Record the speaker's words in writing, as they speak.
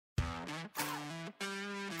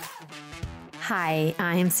Hi,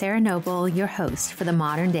 I'm Sarah Noble, your host for the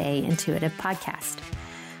Modern Day Intuitive Podcast.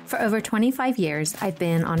 For over 25 years, I've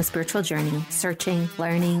been on a spiritual journey, searching,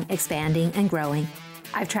 learning, expanding, and growing.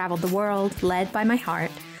 I've traveled the world, led by my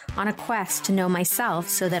heart, on a quest to know myself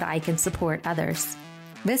so that I can support others.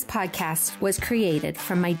 This podcast was created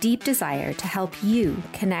from my deep desire to help you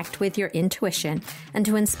connect with your intuition and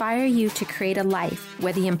to inspire you to create a life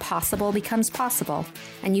where the impossible becomes possible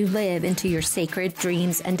and you live into your sacred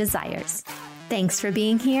dreams and desires. Thanks for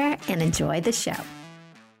being here and enjoy the show.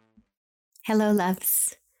 Hello,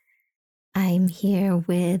 loves. I'm here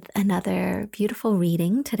with another beautiful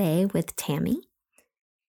reading today with Tammy.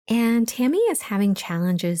 And Tammy is having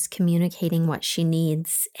challenges communicating what she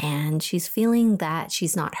needs, and she's feeling that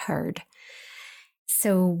she's not heard.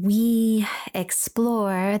 So we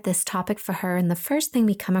explore this topic for her, and the first thing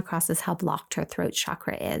we come across is how blocked her throat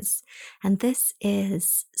chakra is. And this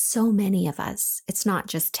is so many of us. It's not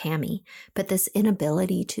just Tammy, but this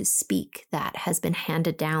inability to speak that has been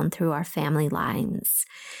handed down through our family lines.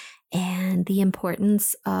 And the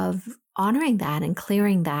importance of honoring that and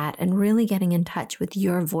clearing that and really getting in touch with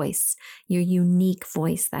your voice, your unique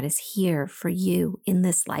voice that is here for you in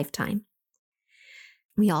this lifetime.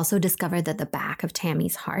 We also discovered that the back of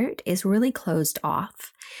Tammy's heart is really closed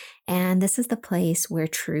off. And this is the place where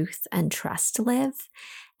truth and trust live.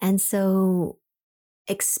 And so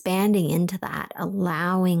expanding into that,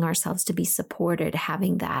 allowing ourselves to be supported,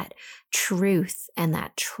 having that truth and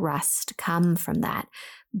that trust come from that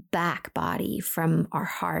back body, from our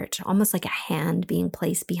heart, almost like a hand being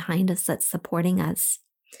placed behind us that's supporting us.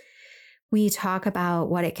 We talk about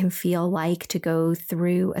what it can feel like to go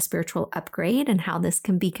through a spiritual upgrade and how this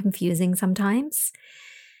can be confusing sometimes.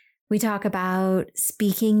 We talk about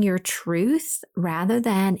speaking your truth rather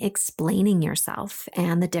than explaining yourself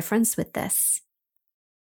and the difference with this.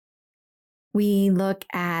 We look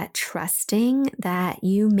at trusting that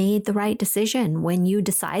you made the right decision when you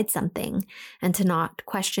decide something and to not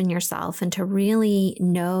question yourself and to really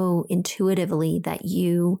know intuitively that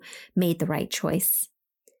you made the right choice.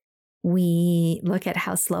 We look at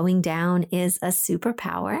how slowing down is a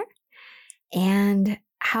superpower and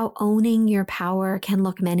how owning your power can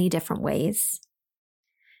look many different ways.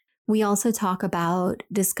 We also talk about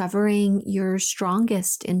discovering your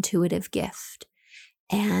strongest intuitive gift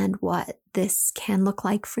and what this can look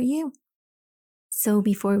like for you. So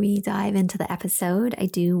before we dive into the episode, I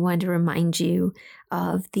do want to remind you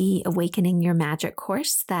of the Awakening Your Magic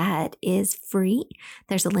course that is free.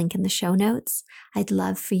 There's a link in the show notes. I'd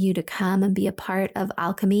love for you to come and be a part of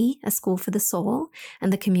Alchemy, a school for the soul,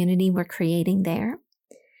 and the community we're creating there.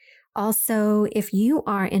 Also, if you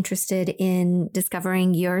are interested in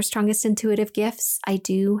discovering your strongest intuitive gifts, I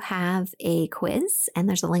do have a quiz, and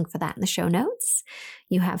there's a link for that in the show notes.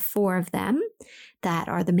 You have 4 of them that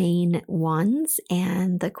are the main ones,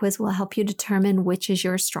 and the quiz will help you determine which is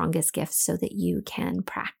your strongest gift so that you can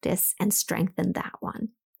practice and strengthen that one.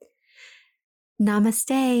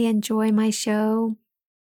 Namaste. Enjoy my show.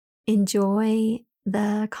 Enjoy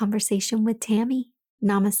the conversation with Tammy.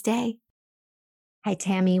 Namaste. Hi,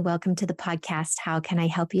 Tammy. Welcome to the podcast. How can I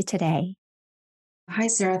help you today? Hi,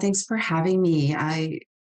 Sarah. Thanks for having me.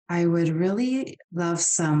 I would really love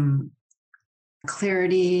some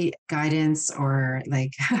clarity, guidance, or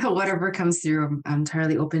like whatever comes through. I'm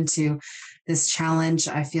entirely open to this challenge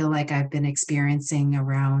I feel like I've been experiencing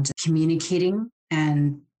around communicating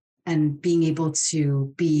and being able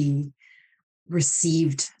to be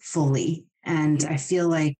received fully. And I feel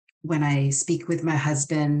like when I speak with my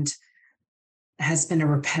husband, has been a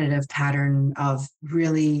repetitive pattern of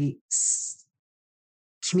really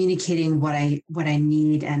communicating what I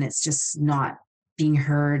need, and it's just not being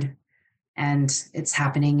heard. And it's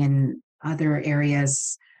happening in other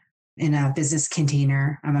areas in a business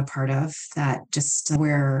container I'm a part of, that just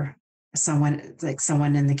where someone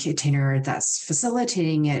in the container that's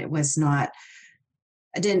facilitating it was not,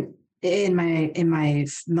 I didn't, in my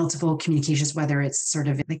multiple communications, whether it's sort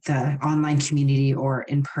of like the online community or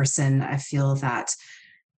in person, I feel that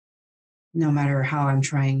no matter how I'm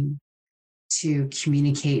trying to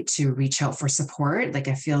communicate, to reach out for support, like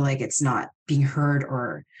I feel like it's not being heard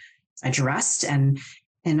or addressed. And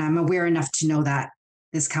I'm aware enough to know that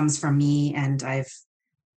this comes from me, and I've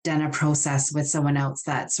done a process with someone else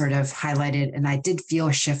that sort of highlighted, and I did feel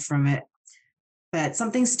a shift from it, but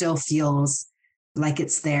something still feels like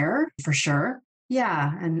it's there for sure.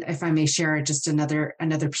 Yeah. And if I may share just another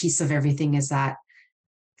piece of everything, is that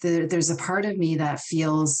there's a part of me that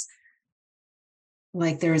feels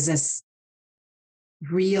like there's this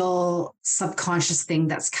real subconscious thing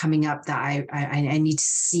that's coming up that I need to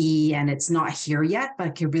see, and it's not here yet, but I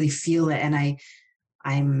can really feel it. And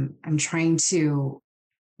I'm trying to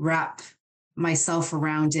wrap myself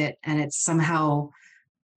around it, and it's somehow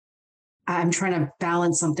I'm trying to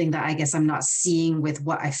balance something that I guess I'm not seeing with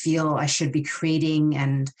what I feel I should be creating.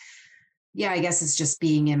 And yeah, I guess it's just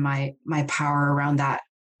being in my power around that.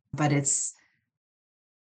 But it's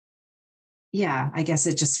yeah, I guess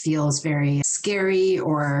it just feels very scary,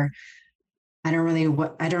 or I don't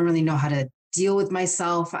really know how to deal with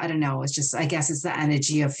myself. I don't know. It's just I guess it's the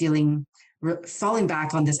energy of falling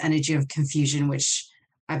back on this energy of confusion, which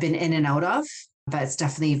I've been in and out of, but it's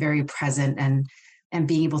definitely very present, and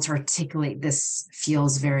being able to articulate this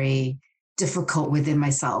feels very difficult within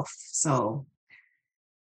myself. So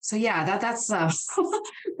yeah, that's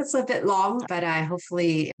that's a bit long, but I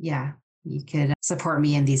hopefully yeah, you could support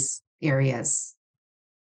me in these areas.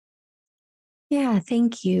 Yeah,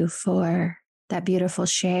 thank you for that beautiful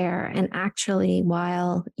share. And actually,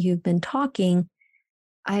 while you've been talking,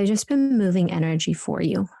 I've just been moving energy for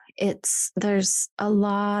you. There's a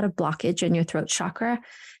lot of blockage in your throat chakra,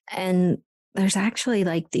 and there's actually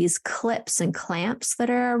like these clips and clamps that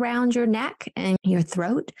are around your neck and your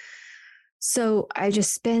throat. So I've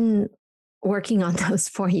just been working on those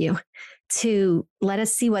for you to let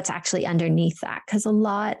us see what's actually underneath that. Because a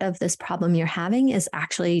lot of this problem you're having is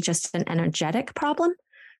actually just an energetic problem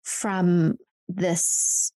from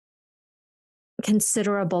this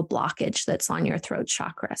considerable blockage that's on your throat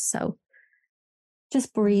chakra. So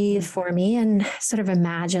just breathe for me and sort of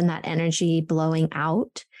imagine that energy blowing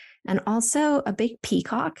out. And also, a big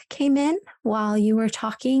peacock came in while you were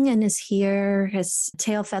talking and is here. His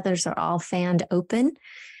tail feathers are all fanned open,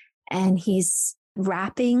 and he's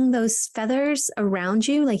wrapping those feathers around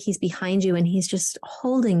you, like he's behind you, and he's just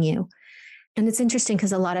holding you. And it's interesting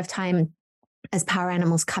because a lot of time as power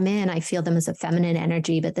animals come in, I feel them as a feminine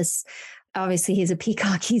energy, but this obviously he's a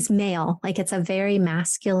peacock, he's male. Like it's a very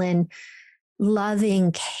masculine,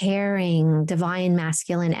 loving, caring, divine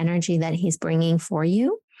masculine energy that he's bringing for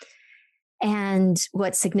you. And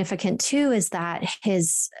what's significant too is that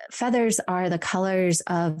his feathers are the colors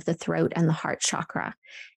of the throat and the heart chakra.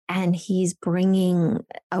 And he's bringing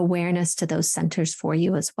awareness to those centers for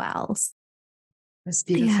you as well. That's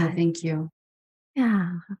beautiful. Yeah. Thank you.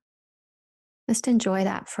 Yeah. Just enjoy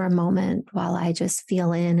that for a moment while I just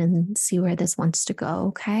feel in and see where this wants to go.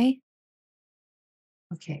 Okay.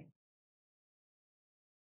 Okay.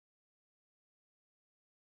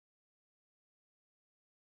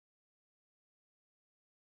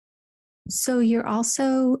 So you're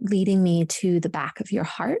also leading me to the back of your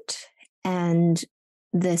heart, and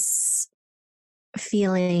this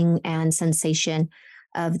feeling and sensation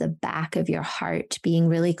of the back of your heart being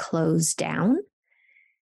really closed down.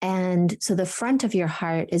 And so the front of your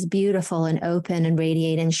heart is beautiful and open and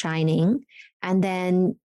radiate and shining. And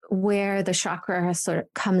then where the chakra sort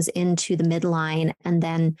of comes into the midline and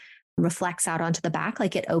then reflects out onto the back,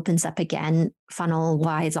 like it opens up again, funnel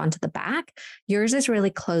wise onto the back, yours is really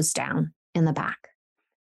closed down in the back.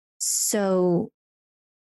 So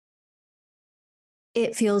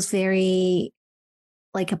it feels very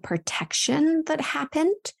like a protection that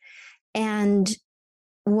happened. And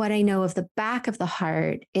what I know of the back of the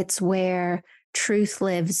heart, it's where truth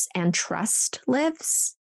lives and trust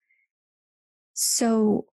lives.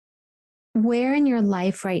 So, where in your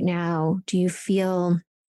life right now do you feel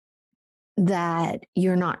that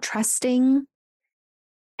you're not trusting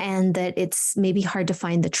and that it's maybe hard to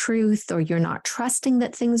find the truth, or you're not trusting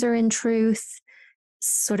that things are in truth?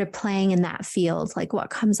 Sort of playing in that field, like what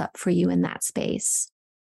comes up for you in that space?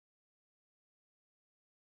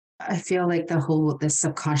 I feel like this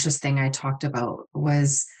subconscious thing I talked about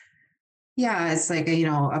was, yeah, it's like,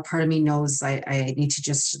 a part of me knows I need to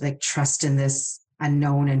just like trust in this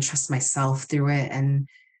unknown and trust myself through it. And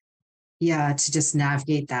yeah, to just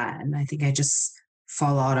navigate that. And I think I just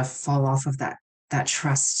fall off of that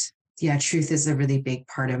trust. Yeah, truth is a really big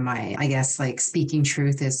part of my, I guess, like speaking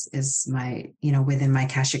truth is my, within my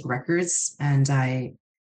Akashic records. And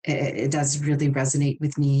it does really resonate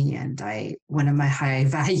with me. And one of my high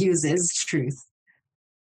values is truth.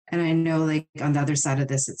 And I know like on the other side of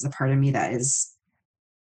this, it's a part of me that is,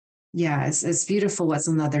 yeah, it's beautiful what's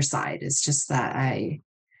on the other side. It's just that I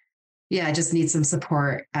just need some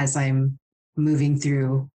support as I'm moving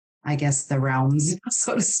through, I guess, the realms,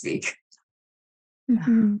 so to speak.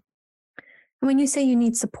 Mm-hmm. When you say you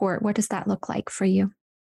need support, what does that look like for you?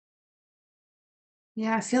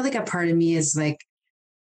 Yeah, I feel like a part of me is like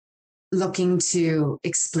looking to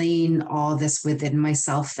explain all this within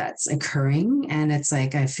myself that's occurring. And it's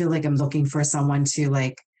like, I feel like I'm looking for someone to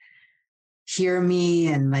like hear me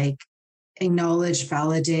and like acknowledge,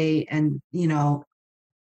 validate, and,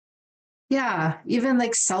 Yeah, even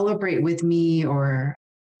like celebrate with me, or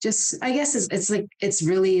just, I guess it's like, it's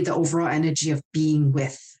really the overall energy of being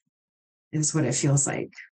with is what it feels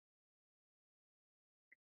like.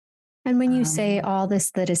 And when you say Um, all this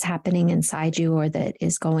that is happening inside you or that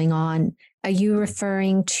is going on, are you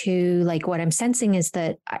referring to, like, what I'm sensing is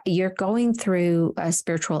that you're going through a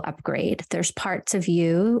spiritual upgrade? There's parts of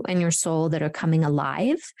you and your soul that are coming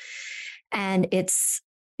alive, and it's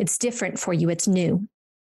different for you. It's new.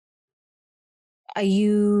 Are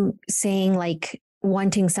you saying, like,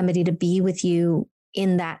 wanting somebody to be with you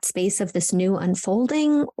in that space of this new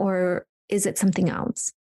unfolding, or is it something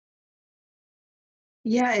else?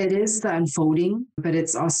 yeah, it is the unfolding, but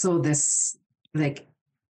it's also this like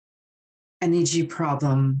energy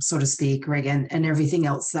problem, so to speak, right? And everything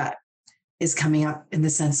else that is coming up in the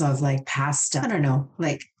sense of like past, I don't know,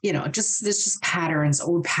 like, just there's just patterns,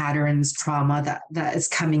 old patterns, trauma that is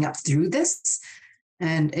coming up through this.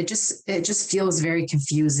 And it just feels very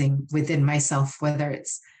confusing within myself, whether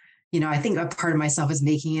it's, I think a part of myself is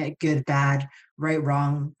making it good, bad, right,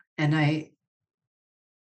 wrong. And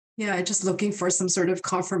yeah, just looking for some sort of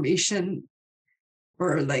confirmation,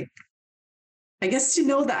 or like, I guess to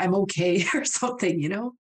know that I'm okay or something.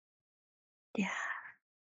 Yeah.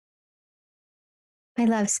 My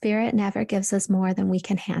love, spirit never gives us more than we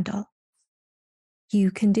can handle. You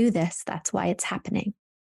can do this. That's why it's happening.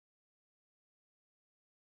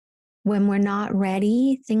 When we're not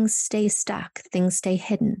ready, things stay stuck, things stay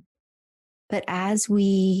hidden. But as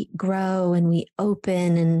we grow and we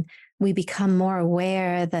open and we become more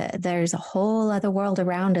aware that there's a whole other world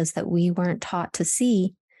around us that we weren't taught to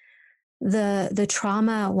see, the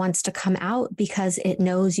trauma wants to come out because it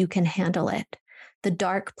knows you can handle it. The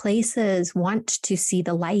dark places want to see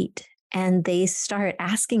the light and they start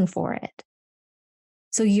asking for it.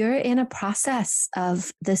 So you're in a process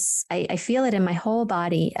of this. I feel it in my whole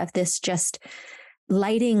body, of this just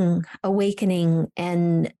lighting, awakening,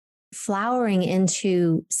 and flowering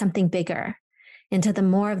into something bigger, into the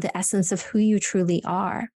more of the essence of who you truly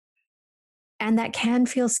are. And that can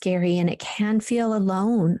feel scary and it can feel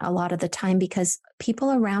alone a lot of the time because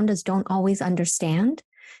people around us don't always understand,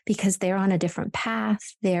 because they're on a different path,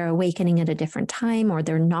 they're awakening at a different time, or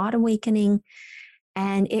they're not awakening.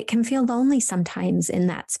 And it can feel lonely sometimes in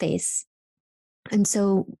that space. And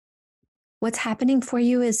so what's happening for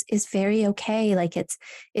you is very okay. Like,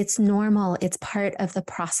 it's normal. It's part of the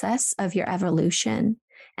process of your evolution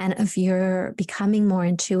and of your becoming more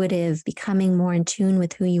intuitive, becoming more in tune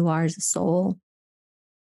with who you are as a soul.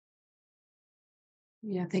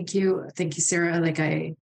 Yeah, thank you. Thank you, Sarah. Like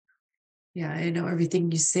yeah, I know everything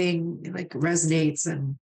you're saying like resonates,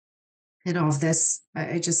 and all of this.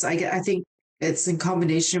 I think it's in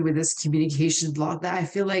combination with this communication block that I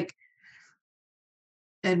feel like,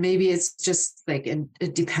 and maybe it's just like, and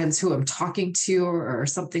it depends who I'm talking to, or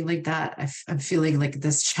something like that. I'm feeling like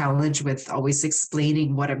this challenge with always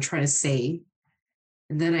explaining what I'm trying to say.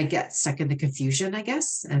 And then I get stuck in the confusion, I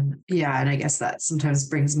guess. And yeah, and I guess that sometimes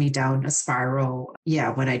brings me down a spiral.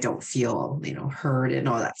 Yeah, when I don't feel, heard and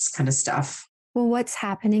all that kind of stuff. Well, what's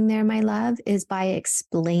happening there, my love, is by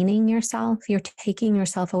explaining yourself, you're taking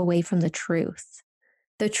yourself away from the truth.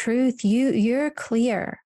 The truth, you're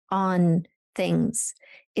clear on things.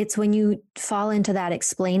 It's when you fall into that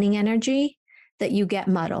explaining energy that you get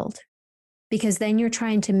muddled, because then you're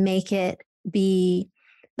trying to make it be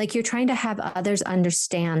like you're trying to have others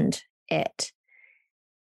understand it.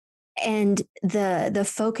 And the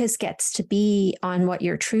focus gets to be on what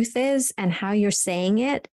your truth is and how you're saying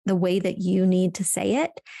it the way that you need to say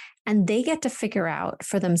it, and they get to figure out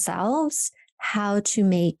for themselves how to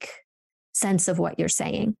make sense of what you're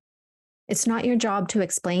saying. It's not your job to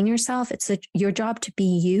explain yourself. Your job to be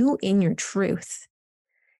you in your truth.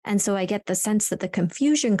 And so I get the sense that the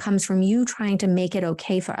confusion comes from you trying to make it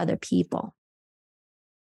okay for other people.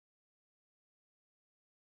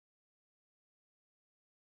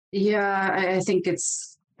 Yeah, I think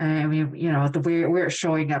it's, I mean, the where it's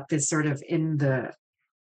showing up is sort of in the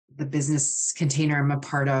business container I'm a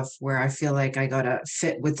part of, where I feel like I gotta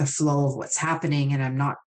fit with the flow of what's happening, and I'm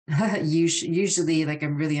not usually like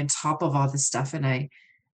I'm really on top of all this stuff, and I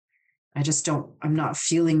just don't, I'm not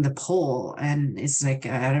feeling the pull. And it's like,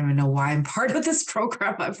 I don't even know why I'm part of this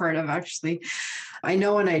program I'm part of, actually. I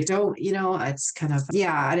know, and I don't, it's kind of,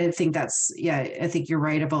 yeah, I didn't think that's, yeah, I think you're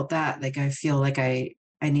right about that. Like, I feel like I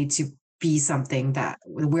need to be something that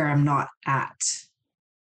where I'm not at.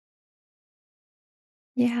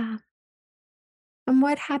 Yeah. And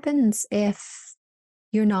what happens if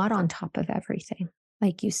you're not on top of everything?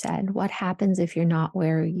 Like you said, what happens if you're not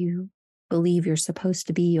where you believe you're supposed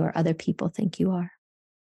to be or other people think you are?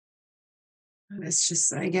 It's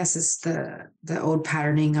just, I guess it's the old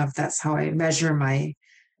patterning of that's how I measure my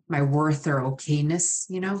worth or okayness,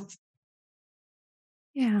 you know?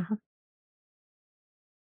 Yeah.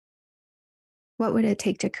 What would it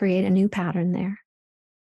take to create a new pattern there?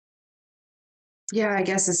 Yeah, I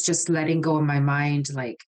guess it's just letting go of my mind,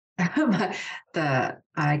 like I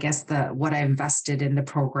guess the what I invested in the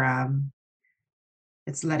program.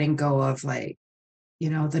 It's letting go of like,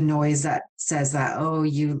 the noise that says that, oh,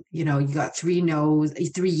 you got three no's,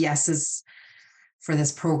 three yeses for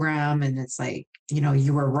this program. And it's like,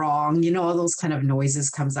 you were wrong, all those kind of noises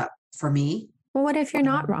comes up for me. Well, what if you're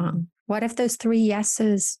not Um, wrong? What if those three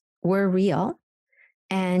yeses were real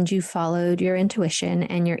and you followed your intuition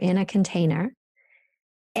and you're in a container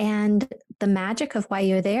and the magic of why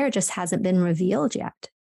you're there just hasn't been revealed yet?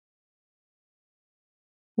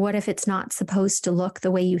 What if it's not supposed to look the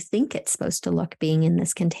way you think it's supposed to look being in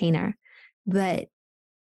this container, but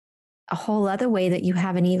a whole other way that you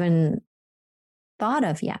haven't even thought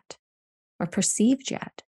of yet or perceived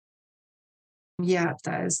yet? yeah,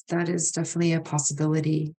 that is definitely a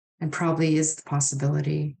possibility and probably is the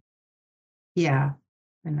possibility. Yeah.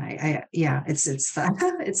 And yeah, it's that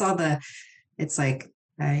it's all the it's like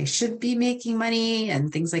I should be making money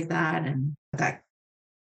and things like that. And that,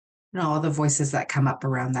 all the voices that come up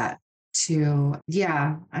around that too.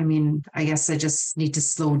 Yeah. I mean, I guess I just need to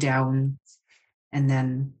slow down and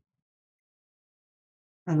then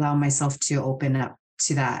allow myself to open up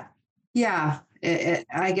to that. Yeah.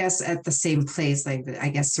 I guess at the same place, like, I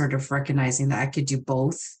guess sort of recognizing that I could do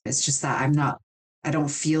both. It's just that I don't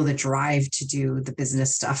feel the drive to do the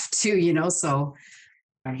business stuff too, So,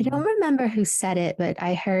 I don't remember who said it, but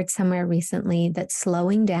I heard somewhere recently that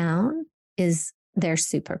slowing down is their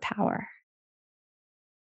superpower.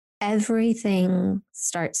 Everything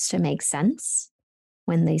starts to make sense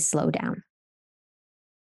when they slow down.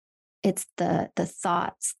 It's the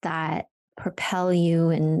thoughts that propel you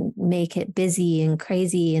and make it busy and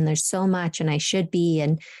crazy and there's so much and I should be,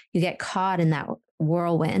 and you get caught in that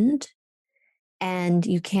whirlwind and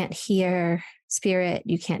you can't hear spirit,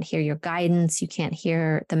 you can't hear your guidance, you can't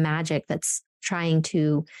hear the magic that's trying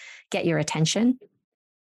to get your attention.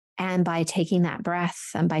 And by taking that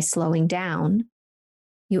breath and by slowing down,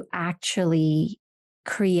 you actually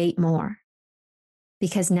create more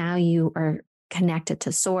because now you are connected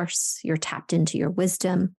to source, you're tapped into your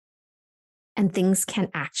wisdom, and things can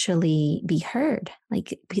actually be heard.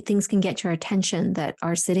 Like things can get your attention that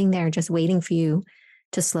are sitting there just waiting for you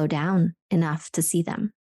to slow down enough to see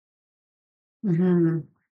them. hmm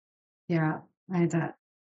yeah, that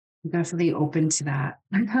I'm definitely open to that.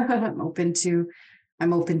 I'm open to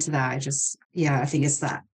that. Yeah, I think it's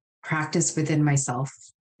that practice within myself.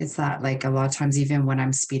 It's that like a lot of times, even when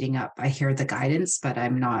I'm speeding up, I hear the guidance, but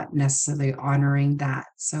I'm not necessarily honoring that.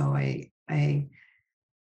 So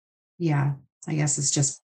yeah, I guess it's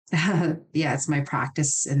just, yeah, it's my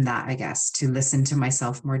practice in that, I guess, to listen to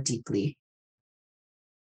myself more deeply.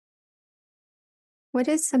 What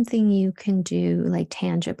is something you can do like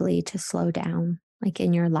tangibly to slow down, like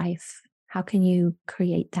in your life? How can you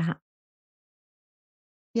create that?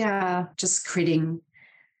 Yeah, just creating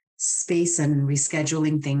space and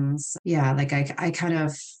rescheduling things. Yeah, like I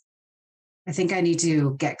think I need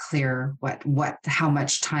to get clear how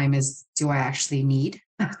much time do I actually need?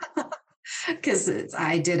 Because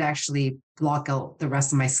I did actually block out the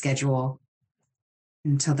rest of my schedule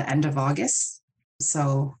until the end of August.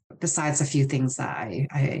 So besides a few things that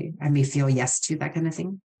I may feel yes to, that kind of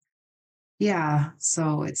thing. Yeah.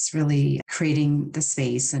 So it's really creating the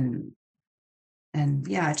space and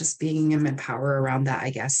yeah, just being in power around that,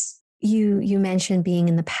 I guess. You mentioned being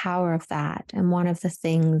in the power of that, and one of the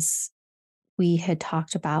things we had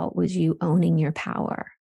talked about was you owning your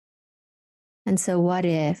power. And so, what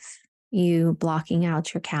if you blocking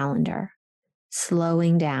out your calendar,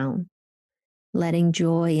 slowing down, letting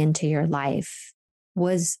joy into your life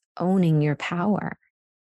was owning your power?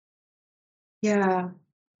 Yeah.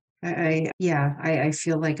 Yeah, I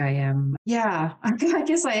feel like I am. Yeah, I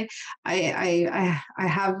guess I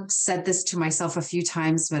have said this to myself a few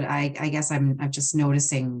times, but I guess I'm just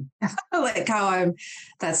noticing like how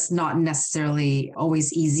that's not necessarily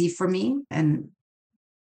always easy for me, and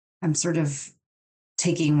I'm sort of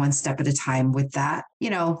taking one step at a time with that,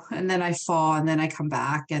 and then I fall and then I come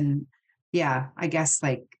back, and yeah, I guess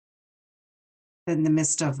like in the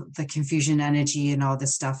midst of the confusion energy and all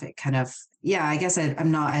this stuff, it kind of, yeah, I guess I'm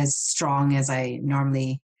not as strong as I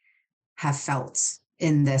normally have felt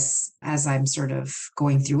in this as I'm sort of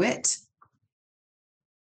going through it.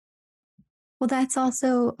 Well, that's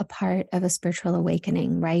also a part of a spiritual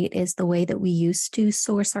awakening, right? Is the way that we used to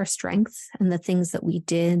source our strength and the things that we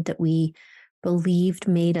did that we believed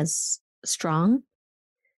made us strong,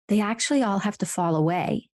 they actually all have to fall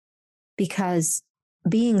away, because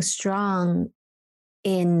being strong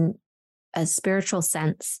in a spiritual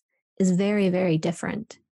sense is very, very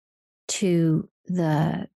different to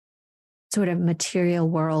the sort of material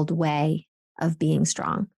world way of being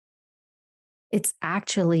strong. It's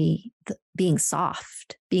actually being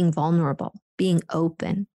soft, being vulnerable, being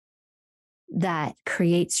open that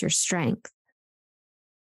creates your strength.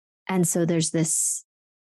 And so there's this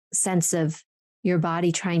sense of your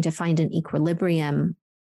body trying to find an equilibrium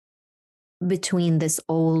between this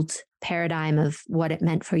old paradigm of what it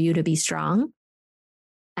meant for you to be strong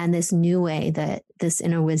and this new way that this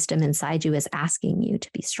inner wisdom inside you is asking you to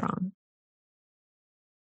be strong.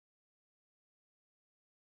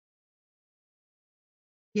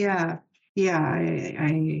 Yeah. Yeah.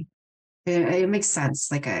 It makes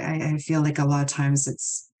sense. Like I feel like a lot of times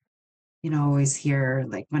it's, always hear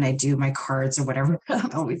like when I do my cards or whatever, I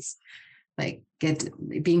always like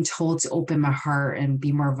being told to open my heart and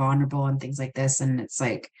be more vulnerable and things like this. And it's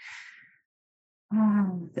like,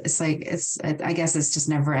 I guess it's just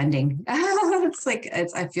never ending.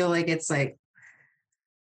 I feel like it's like,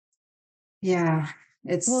 yeah,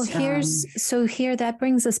 Well, it's, here that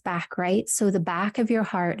brings us back, right? So the back of your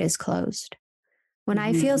heart is closed. When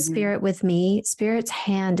I mhm, feel mhm. spirit with me, spirit's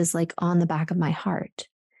hand is like on the back of my heart,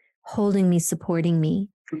 holding me, supporting me.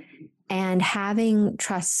 And having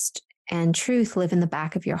trust and truth live in the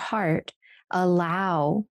back of your heart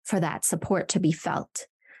allow for that support to be felt.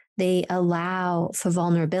 They allow for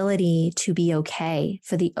vulnerability to be okay,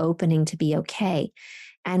 for the opening to be okay.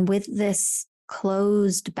 And with this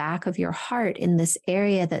closed back of your heart in this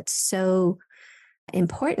area that's so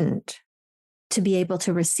important to be able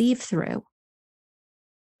to receive through,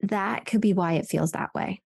 that could be why it feels that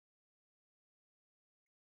way.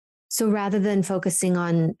 So rather than focusing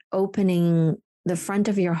on opening the front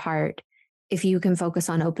of your heart, if you can focus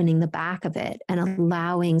on opening the back of it and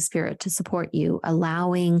allowing spirit to support you,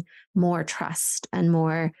 allowing more trust and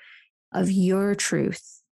more of your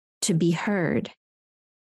truth to be heard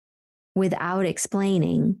without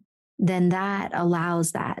explaining, then that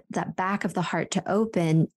allows that back of the heart to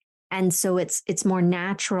open. And so it's more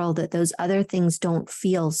natural that those other things don't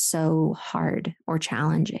feel so hard or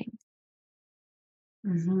challenging.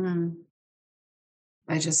 Mhm.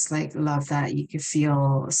 I just like love that you could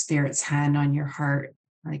feel spirit's hand on your heart.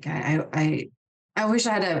 Like I wish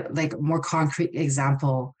I had a like more concrete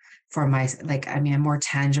example for my like I mean a more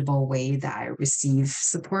tangible way that I receive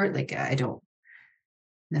support. Like I don't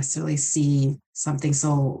necessarily see something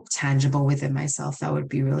so tangible within myself that would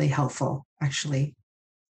be really helpful, actually.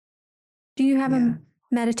 Do you have a Yeah.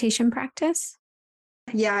 meditation practice?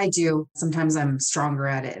 Yeah, I do. Sometimes I'm stronger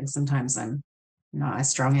at it and sometimes I'm not as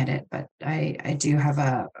strong at it, but I do have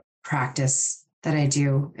a practice that I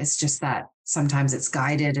do. It's just that sometimes it's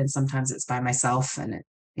guided and sometimes it's by myself and it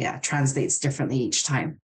yeah, translates differently each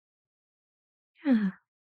time. Yeah.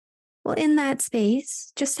 Well, in that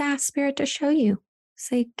space, just ask spirit to show you.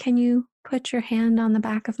 Say, can you put your hand on the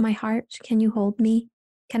back of my heart? Can you hold me?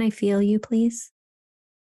 Can I feel you, please?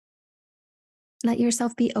 Let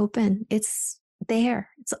yourself be open. It's there,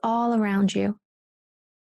 it's all around you.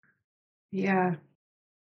 Yeah.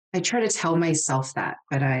 I try to tell myself that,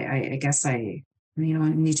 but I guess I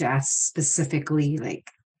need to ask specifically, like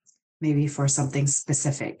maybe for something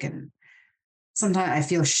specific. And sometimes I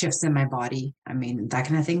feel shifts in my body. I mean, that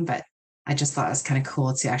kind of thing. But I just thought it was kind of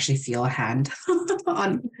cool to actually feel a hand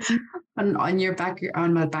on Mhm. on your back,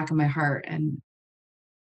 on my back of my heart.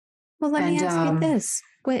 Well, let me And ask you this.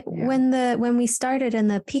 When, yeah. when the when we started and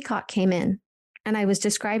the peacock came in, and I was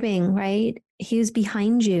describing, right? He was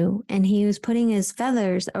behind you and he was putting his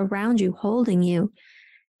feathers around you, holding you.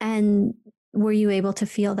 And were you able to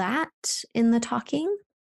feel that in the talking?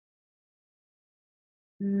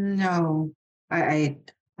 No, I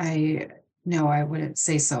I no, I wouldn't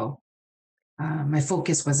say so. My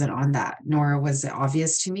focus wasn't on that, nor was it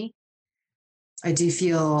obvious to me. I do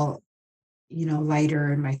feel,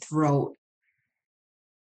 lighter in my throat.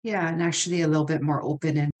 Yeah, and actually a little bit more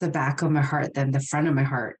open in the back of my heart than the front of my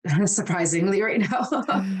heart, surprisingly, right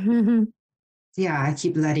now. Yeah, I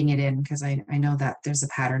keep letting it in because I know that there's a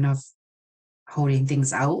pattern of holding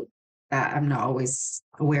things out that I'm not always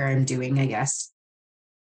aware I'm doing, I guess.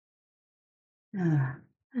 Ah,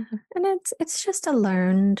 And it's just a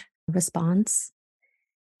learned response.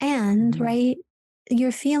 And mhm. right,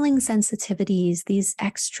 you're feeling sensitivities, these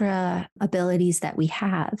extra abilities that we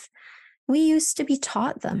have. We used to be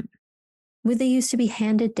taught them. They used to be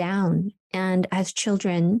handed down. And as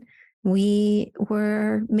children, We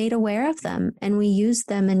were made aware of them and we used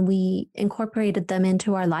them and we incorporated them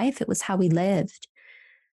into our life. It was how we lived.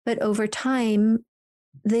 But over time,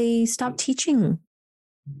 they stopped teaching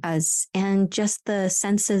us, and just the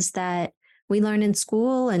senses that we learn in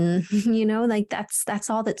school and, like that's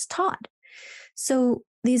all that's taught. So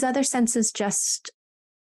these other senses just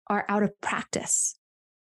are out of practice.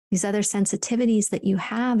 These other sensitivities that you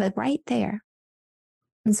have are right there.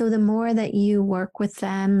 And so the more that you work with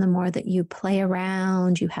them, the more that you play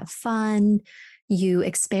around, you have fun, you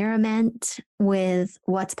experiment with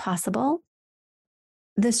what's possible,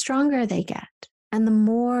 the stronger they get. And the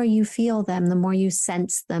more you feel them, the more you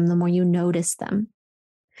sense them, the more you notice them.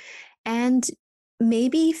 And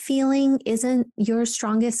maybe feeling isn't your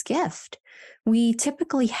strongest gift. We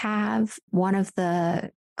typically have one of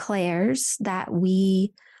the clairs that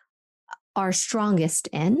we are strongest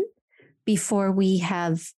in before we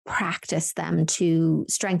have practiced them to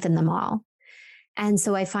strengthen them all. And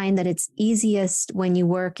so I find that it's easiest when you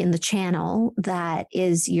work in the channel that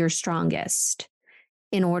is your strongest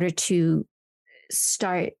in order to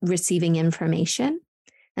start receiving information.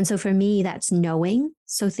 And so for me, that's knowing.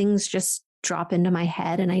 So things just drop into my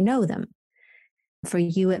head and I know them. For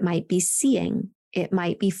you, it might be seeing, it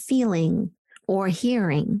might be feeling or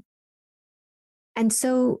hearing. And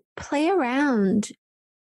so play around.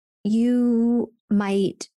 You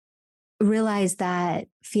might realize that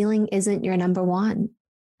feeling isn't your number one.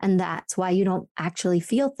 And that's why you don't actually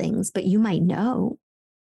feel things, but you might know,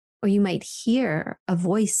 or you might hear a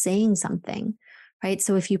voice saying something, right?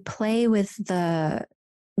 So if you play with the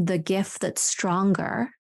gift that's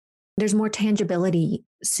stronger, there's more tangibility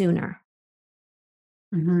sooner.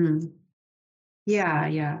 Mm-hmm.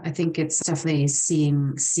 Yeah. I think it's definitely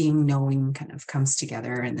seeing, knowing kind of comes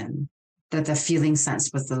together, and then the feeling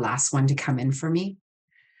sense was the last one to come in for me.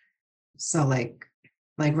 So like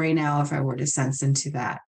right now, if I were to sense into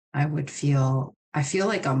that, I feel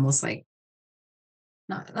like almost like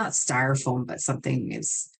not styrofoam, but something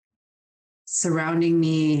is surrounding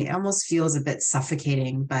me. It almost feels a bit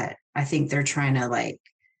suffocating, but I think they're trying to like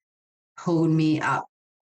hold me up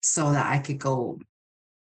so that I could go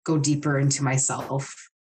deeper into myself.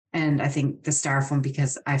 And I think the styrofoam,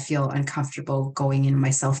 because I feel uncomfortable going in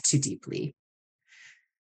myself too deeply.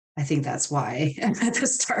 I think that's why the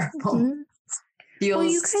styrofoam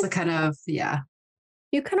feels kind of, yeah.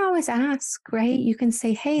 You can always ask, right? You can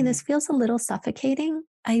say, hey, this feels a little suffocating.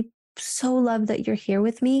 I so love that you're here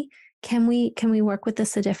with me. Can we work with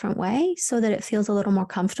this a different way so that it feels a little more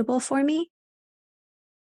comfortable for me?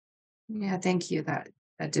 Yeah, thank you. That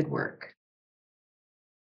did work.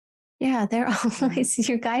 Yeah, they're always,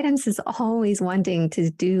 your guidance is always wanting to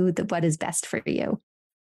do what is best for you.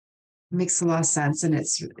 It makes a lot of sense. And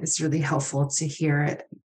it's really helpful to hear it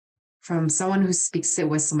from someone who speaks it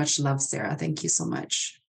with so much love, Sarah. Thank you so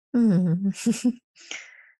much.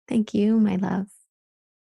 Thank you, my love.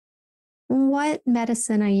 What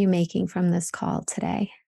medicine are you making from this call today?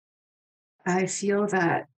 I feel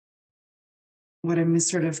that what I'm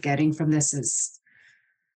sort of getting from this is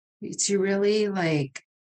to really like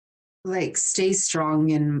stay strong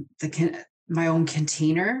in my own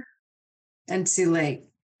container, and to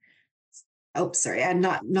and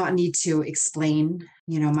not need to explain,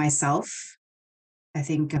 myself. I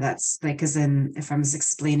think that's like, because then if I'm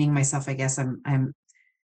explaining myself, I guess I'm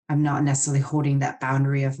not necessarily holding that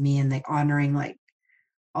boundary of me, and like honoring like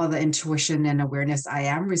all the intuition and awareness I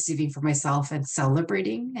am receiving for myself, and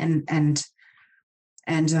celebrating and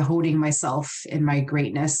holding myself in my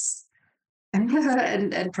greatness,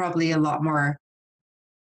 and probably a lot more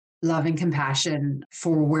love and compassion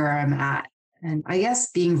for where I'm at. And I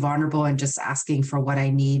guess being vulnerable and just asking for what I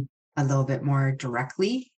need a little bit more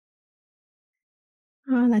directly.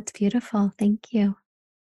 Oh, that's beautiful. Thank you.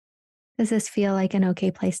 Does this feel like an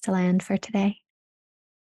okay place to land for today?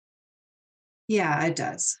 Yeah, it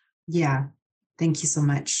does. Yeah. Thank you so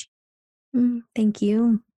much. Thank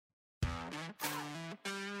you.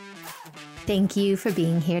 Thank you for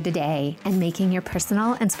being here today and making your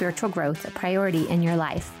personal and spiritual growth a priority in your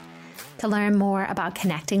life. To learn more about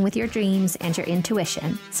connecting with your dreams and your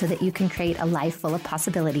intuition so that you can create a life full of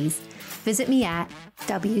possibilities, visit me at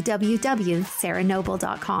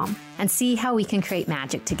www.sarahnoble.com and see how we can create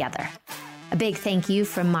magic together. A big thank you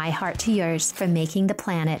from my heart to yours for making the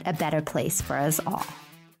planet a better place for us all.